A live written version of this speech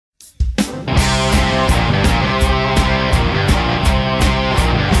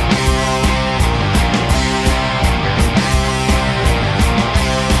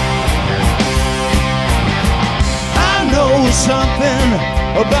something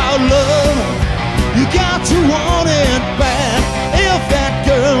about love. You got to want it bad. If that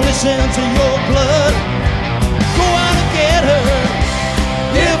girl is into your blood, go out and get her.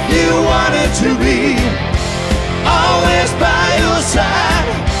 If you want it to be always by your side,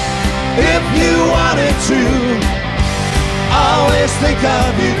 if you want it to always think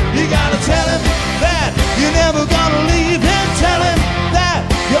of you, you gotta tell him that you're never gonna leave him. Tell him that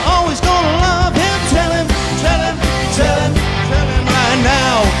you're always gonna love him. Tell him, tell him, tell him, tell him right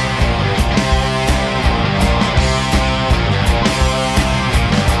now.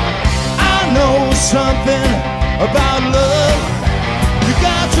 I know something about love. You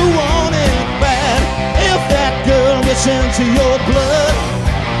got to want it bad. If that girl gets into your blood,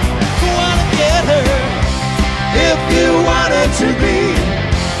 go out and get her. If you want it to be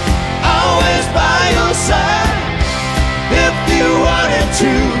always by your side, if you want it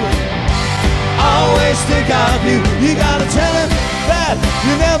to always think of you, you gotta tell him that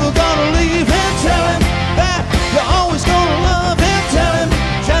you're never gonna leave him. Tell him that you're always gonna love him. Tell him,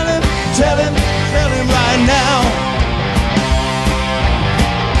 tell him, tell him, tell him right now.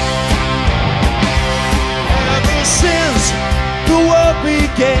 Ever since the world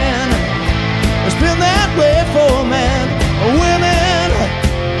began, it's been that way for man. Women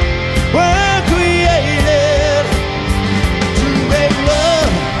were created to make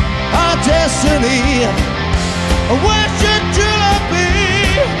love our destiny. Where should true love be?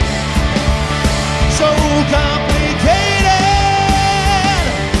 So complicated.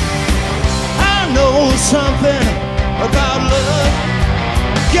 I know something about love.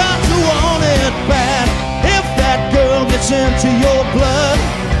 Got to want it bad. If that girl gets into your blood,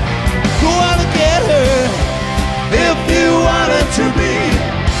 go out and get her. If you want it to be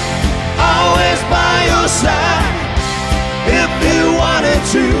always by your side, if you want it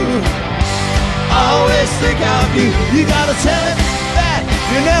to always think of you, you gotta tell him that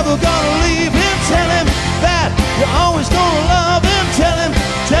you're never gonna leave him. Tell him that you're always gonna love him. Tell him,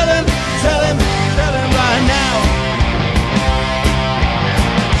 tell him, tell him, tell him right now.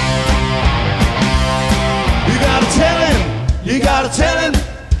 You gotta tell him, you gotta tell him,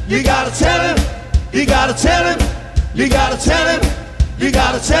 you gotta tell him, you gotta tell him, you gotta tell him, you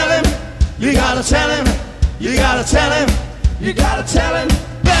gotta tell him, you gotta tell him, you gotta tell him, you gotta tell him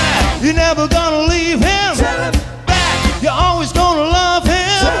that you're never gonna leave him. Tell him that you're always gonna